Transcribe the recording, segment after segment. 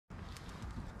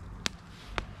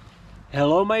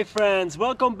Hello my friends,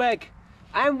 welcome back.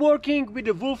 I'm working with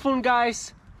the Wulflund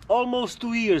guys almost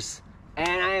 2 years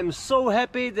and I am so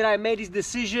happy that I made this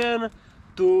decision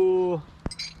to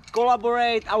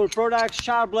collaborate our product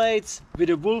sharp blades with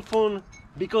the Wulflund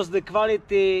because the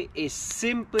quality is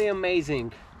simply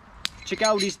amazing. Check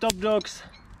out these top dogs.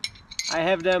 I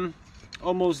have them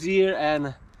almost a year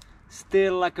and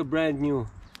still like a brand new.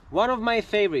 One of my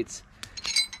favorites.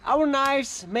 Our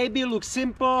knives maybe look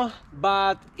simple,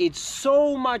 but it's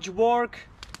so much work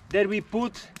that we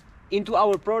put into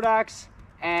our products,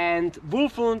 and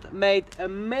Wulflund made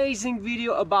amazing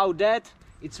video about that.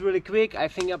 It's really quick, I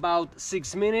think about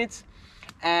 6 minutes,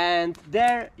 and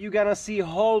there you're gonna see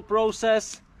whole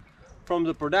process from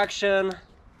the production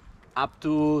up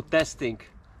to testing.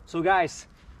 So guys,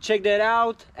 check that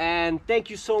out, and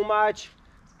thank you so much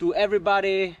to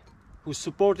everybody who's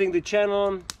supporting the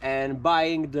channel and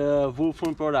buying the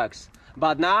Wulflund products.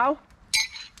 But now,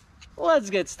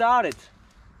 let's get started.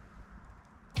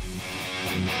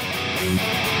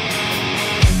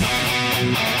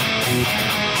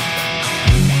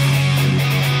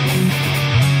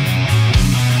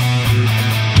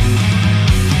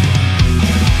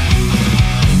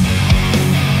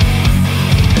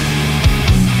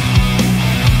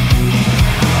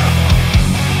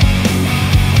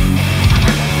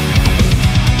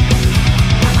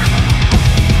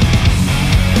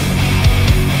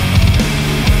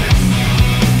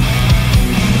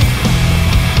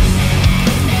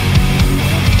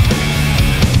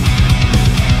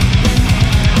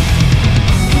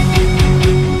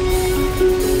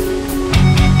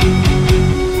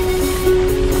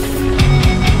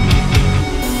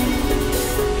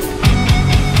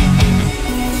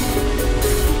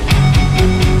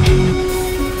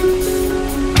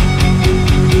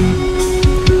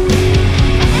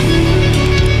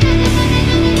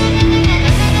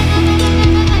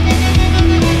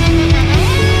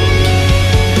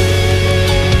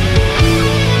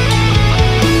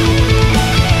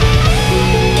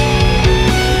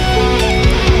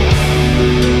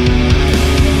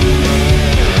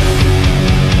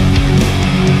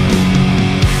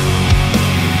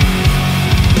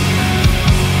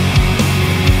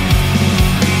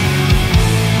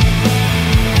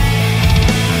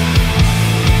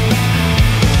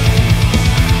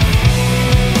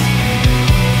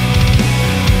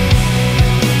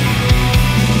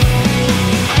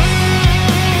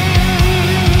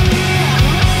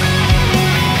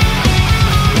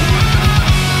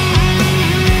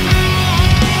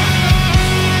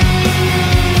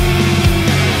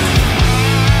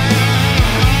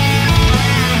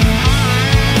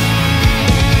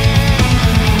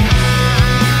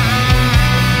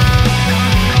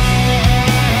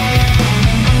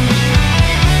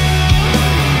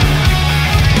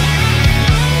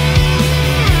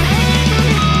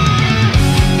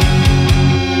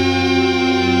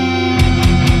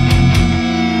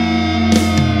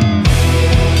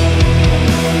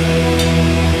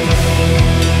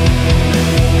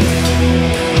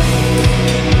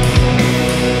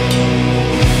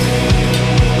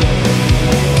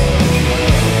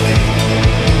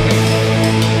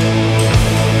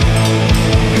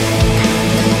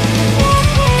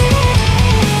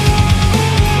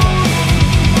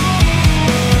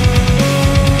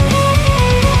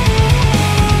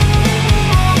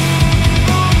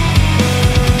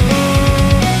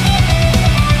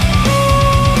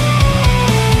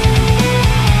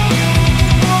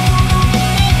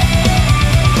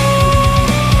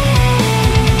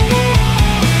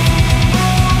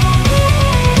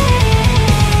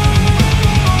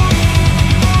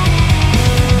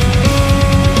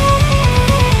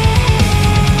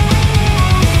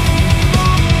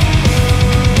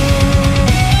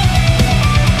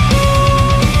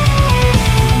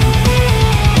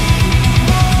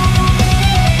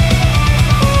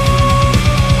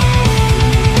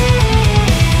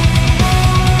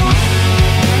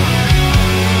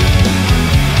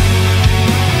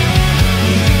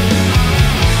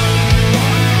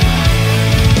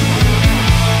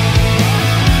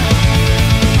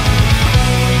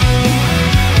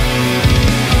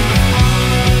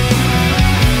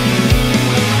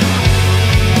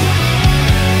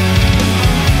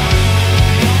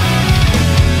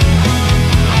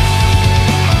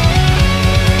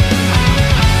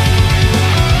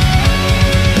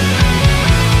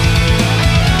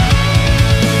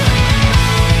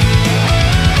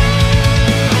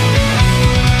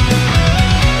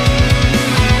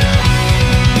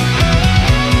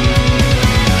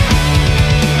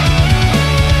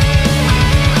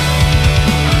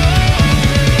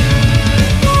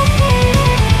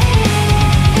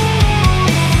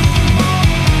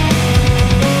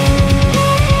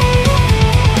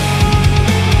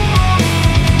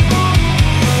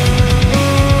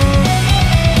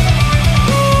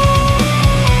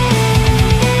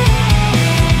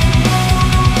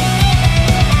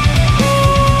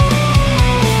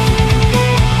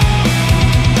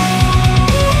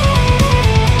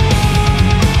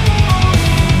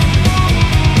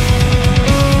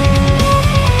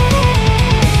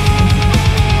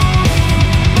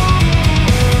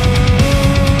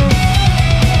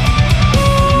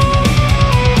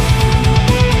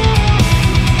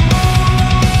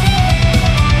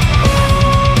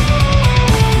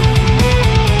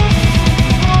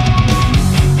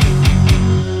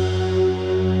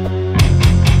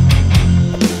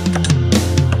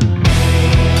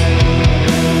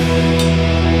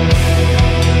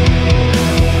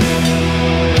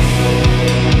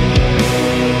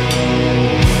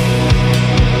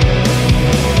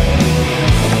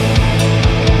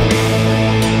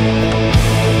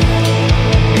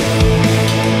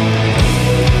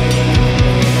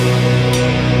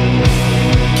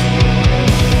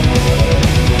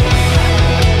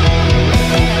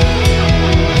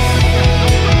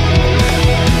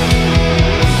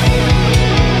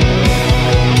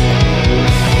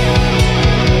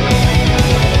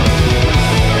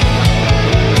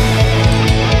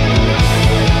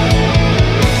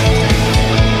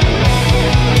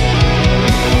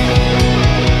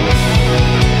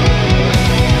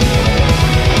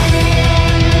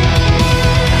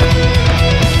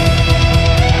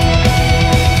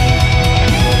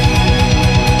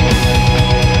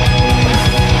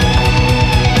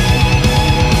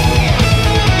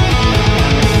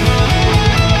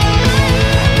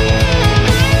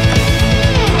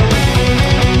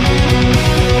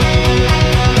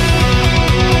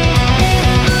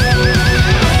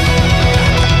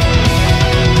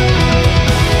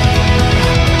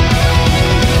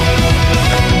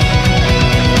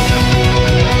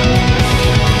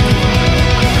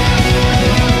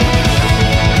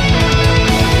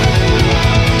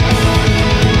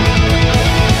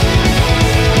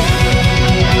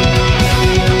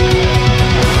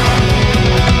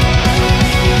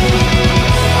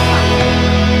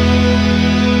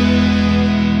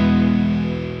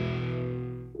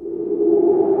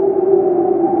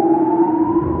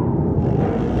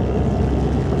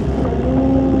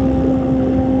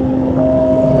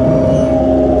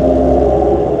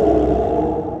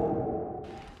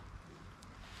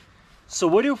 So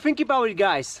what do you think about it,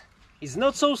 guys? It's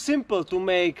not so simple to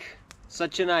make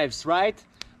such a knives, right?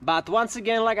 But once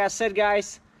again, like I said,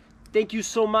 guys, thank you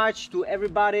so much to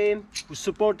everybody who's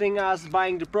supporting us,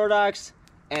 buying the products,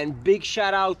 and big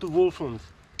shout out to Wulflund.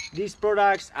 These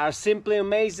products are simply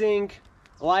amazing,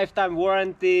 lifetime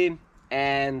warranty,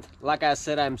 and like I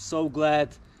said, I'm so glad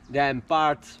that I'm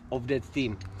part of that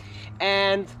team.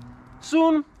 And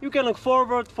soon you can look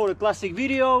forward for the classic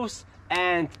videos,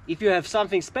 and if you have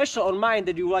something special on mind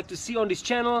that you would like to see on this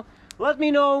channel, let me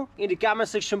know in the comment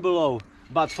section below.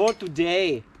 But for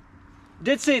today,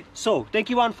 that's it. So thank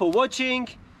you one for watching.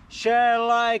 Share,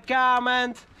 like,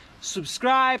 comment,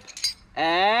 subscribe,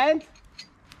 and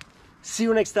see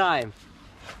you next time.